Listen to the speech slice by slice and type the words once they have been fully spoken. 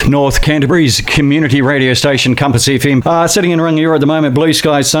North Canterbury's community radio station, Compass FM. Sitting in Rangiora at the moment, blue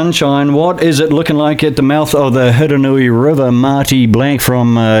sky, sunshine. What is it looking like at the mouth of the Hiranui River? Marty Blank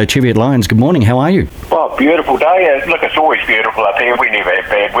from Cheviot Lions. Good morning, how are you? Well, beautiful day. Look, it's always beautiful up here. We never have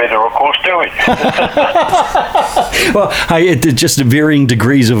bad weather, of course, do we? Well, hey, it's just varying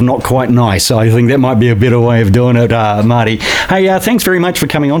degrees of not quite nice. I think that might be a better way of doing it, Marty. Hey, thanks very much for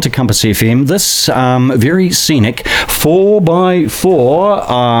coming on to Compass FM. This very scenic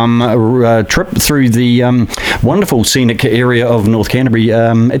 4x4 trip through the wonderful scenic area of North Canterbury.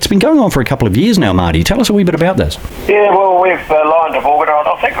 It's been going on for a couple of years now, Marty. Tell us a wee bit about this. Yeah, well, we've lined up organised.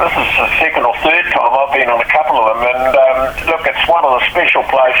 I think this is the second or third time I've been on a couple of them. And look, it's one of the special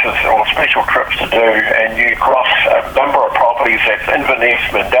places or special trips to do. And you cross a number of properties. That's Inverness,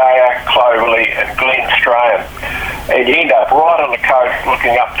 Medea, Clovelly and Glen Strahan. And you end up right on the coast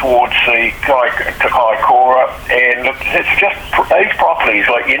looking up towards the Kaikoura. And look, it's just these properties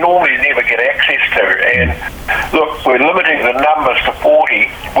like you normally never get access to. And look, we're limiting the numbers to 40,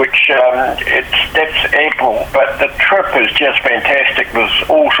 which that's ample, but the trip is just fantastic. There's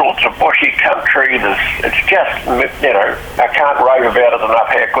all sorts of bushy country. It's just, I can't rave about it enough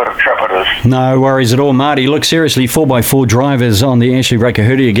how good a trip it is. No worries at all, Marty. Look, seriously, 4x4 drivers on the Ashley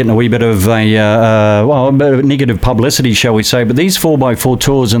Rakahuri are getting a wee bit of a bit of negative publicity, shall we say, but these 4x4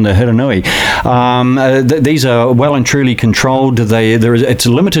 tours in the Hiranui, these are well and truly controlled. It's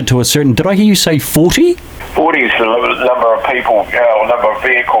limited to a certain, did I hear you say 40? 40 is the number of people, or number of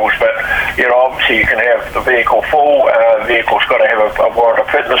vehicles, but obviously you can have the vehicle full. The vehicle's got to have a warrant of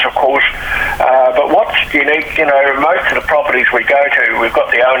fitness, of course. But what's unique, most of the properties we go to, we've got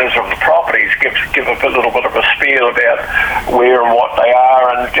the owners of the properties give a little bit of a spiel about where and what they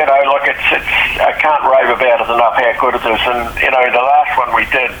are, and look, it's I can't rave about it enough how good it is. And the last one we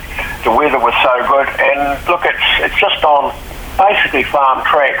did, the weather was so good, and look, it's just on basically farm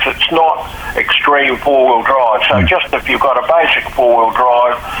tracks. It's not extreme four-wheel drive. So just if you've got a basic four-wheel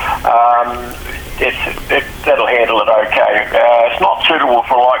drive, that'll handle it okay. It's not suitable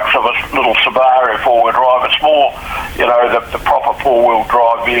for likes of a little Subaru four-wheel drive. It's more, the proper four-wheel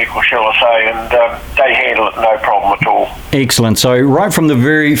drive vehicle, shall I say, and they handle it no problem at all. Excellent. So right from the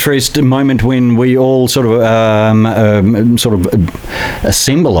very first moment when we all sort of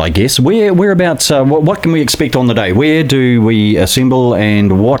assemble, I guess, whereabouts, what can we expect on the day? Where do we assemble,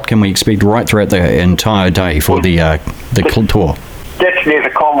 and what can we expect right throughout the entire day for the tour? That's near the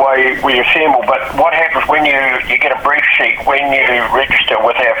Conway we assemble, but what happens when you get a brief sheet when you register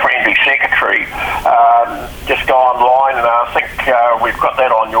with our friendly secretary, just go online, and I think we've got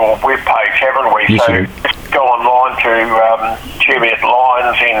that on your webpage, haven't we? Yes, so just go online to Cheviot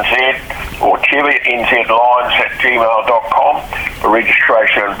Lions NZ or CheviotNZLines@gmail.com for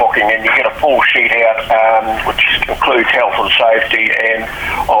registration and booking, and you get a full sheet out which includes health and safety, and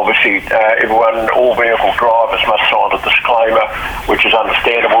obviously all vehicle drivers must sign a disclaimer, which is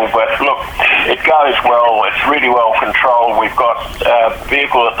understandable, but look, it goes well. It's really well controlled. We've got a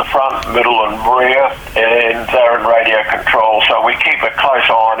vehicle at the front, middle and rear, and they're in radio control, so we keep a close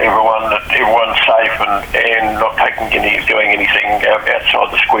eye on everyone, that everyone's safe and not doing anything outside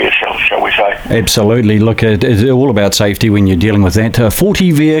the square, shall we say. Absolutely. Look, it's all about safety when you're dealing with that.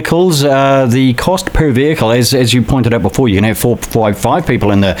 40 vehicles, the cost per vehicle, as you pointed out before, you can have 5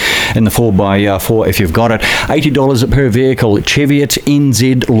 people in the 4x4 if you've got it. $80 per vehicle. Cheviot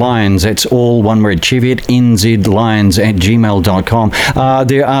NZ Lions, that's all one word, Cheviot NZ Lions @gmail.com.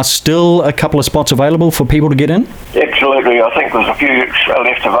 There are still a couple of spots available for people to get in? Absolutely. I think there's a few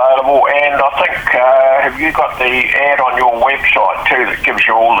left available, and I think have you got the ad on your website too that gives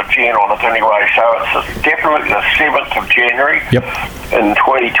you all the gen on it anyway? So it's definitely the 7th of January in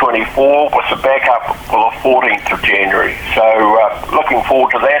 2024 with the backup for the 14th of January. So looking forward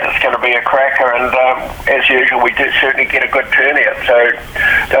to that. It's going to be a cracker, and as usual, we do certainly get a good turnout. So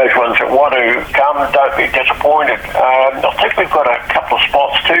those ones that want to come, don't be disappointed. I think we've got a couple of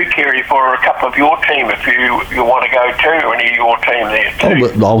spots too, Kerry, for a couple of your team if you want to go too, any of your team there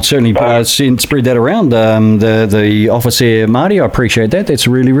too. Oh, I'll certainly spread that around. The office here, Marty, I appreciate that. That's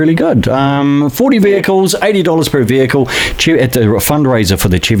really, really good. 40 vehicles, $80 per vehicle at the fundraiser for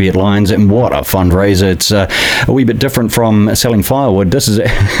the Cheviot Lions, and what a fundraiser. It's a wee bit different from selling firewood. This is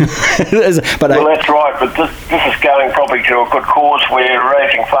well, that's right, but this is going probably to a good cause. We're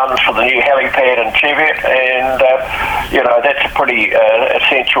raising funds for the new helipad in Cheviot, and that's a pretty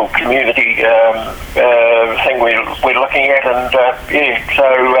essential community thing we're looking at, and so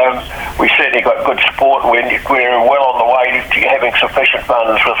we certainly got good support. We're well on the way to having sufficient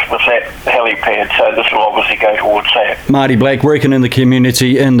funds with that helipad, so this will obviously go towards that. Marty Black, working in the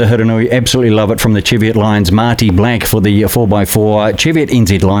community in the Hiranui, absolutely love it, from the Cheviot Lines. Marty Black for the 4x4,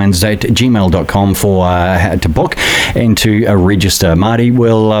 CheviotNZLines at gmail.com to book and to register. Marty,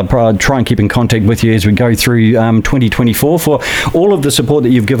 we'll try and keep in contact with you as we go through 2024 for all of the support that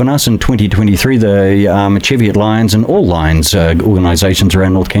you've given us in 2023, the Cheviot Lines and all Lines organisations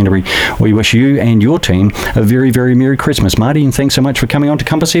around North Canterbury. We wish you and your team a very, very Merry Christmas, Marty, and thanks so much for coming on to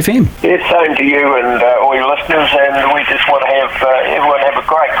Compass FM. Yes, same to you and all your listeners, and we just want to have everyone have a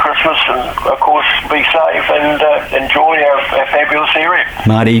great Christmas and, of course, be safe and enjoy our fabulous area.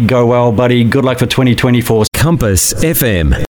 Marty, go well, buddy. Good luck for 2024. Compass FM.